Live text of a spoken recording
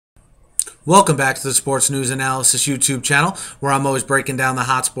Welcome back to the Sports News Analysis YouTube channel, where I'm always breaking down the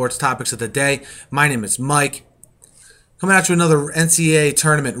hot sports topics of the day. My name is Mike. Coming out to another NCAA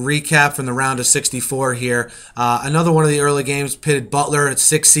tournament recap from the round of 64 here. Another one of the early games pitted Butler at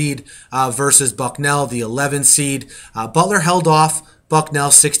 6 seed versus Bucknell, the 11 seed. Butler held off Bucknell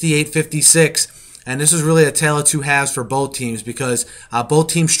 68-56. And this is really a tale of two halves for both teams because both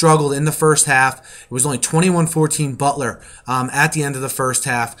teams struggled in the first half. It was only 21-14 Butler at the end of the first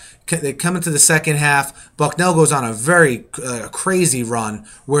half. They come into the second half. Bucknell goes on a very crazy run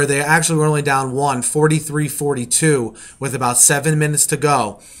where they actually were only down 43-42 with about 7 minutes to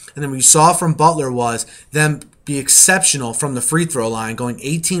go. And then what you saw from Butler was them be exceptional from the free throw line, going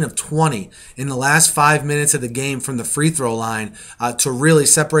 18 of 20 in the last 5 minutes of the game from the free throw line to really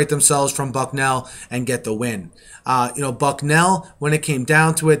separate themselves from Bucknell and get the win. Bucknell, when it came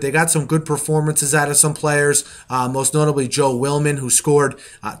down to it, they got some good performances out of some players, most notably Joe Willman, who scored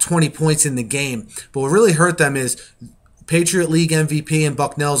 20 points in the game. But what really hurt them is Patriot League MVP and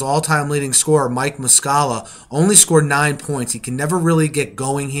Bucknell's all-time leading scorer, Mike Muscala, only scored 9 points. He can never really get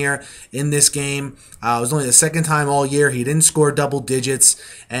going here in this game. It was only the second time all year he didn't score double digits,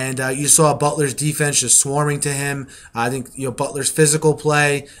 and you saw Butler's defense just swarming to him. I think Butler's physical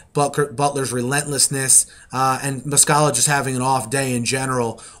play, Butler's relentlessness, and Muscala just having an off day in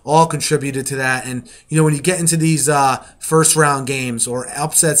general all contributed to that. And when you get into these first-round games or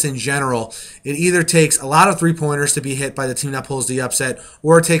upsets in general, it either takes a lot of three-pointers to be hit by the team that pulls the upset,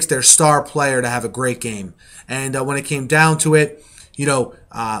 or it takes their star player to have a great game. And when it came down to it,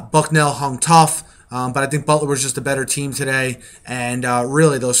 Bucknell hung tough. But I think Butler was just a better team today, and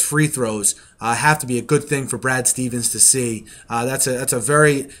really those free throws have to be a good thing for Brad Stevens to see. That's a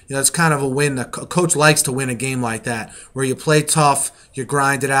very that's kind of a win. A coach likes to win a game like that, where you play tough, you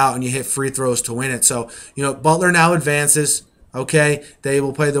grind it out, and you hit free throws to win it. So Butler now advances. Okay, they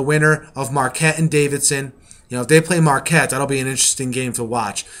will play the winner of Marquette and Davidson. If they play Marquette, that'll be an interesting game to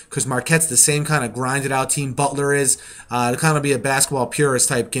watch because Marquette's the same kind of grinded-out team Butler is. It'll kind of be a basketball purist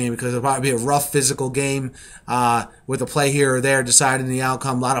type game because it'll probably be a rough physical game with a play here or there deciding the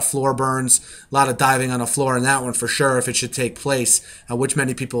outcome. A lot of floor burns, a lot of diving on the floor in that one for sure if it should take place, which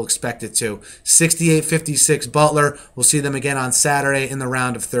many people expect it to. 68-56 Butler. We'll see them again on Saturday in the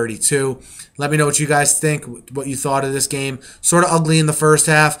round of 32. Let me know what you guys think, what you thought of this game. Sort of ugly in the first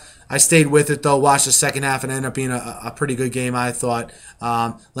half. I stayed with it, though, watched the second half, and ended up being a pretty good game, I thought.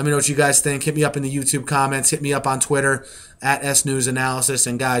 Let me know what you guys think. Hit me up in the YouTube comments. Hit me up on Twitter, at SNewsAnalysis.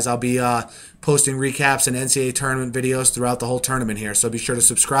 And, guys, I'll be posting recaps and NCAA tournament videos throughout the whole tournament here. So be sure to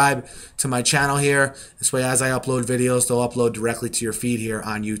subscribe to my channel here. This way, as I upload videos, they'll upload directly to your feed here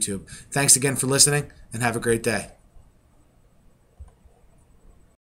on YouTube. Thanks again for listening, and have a great day.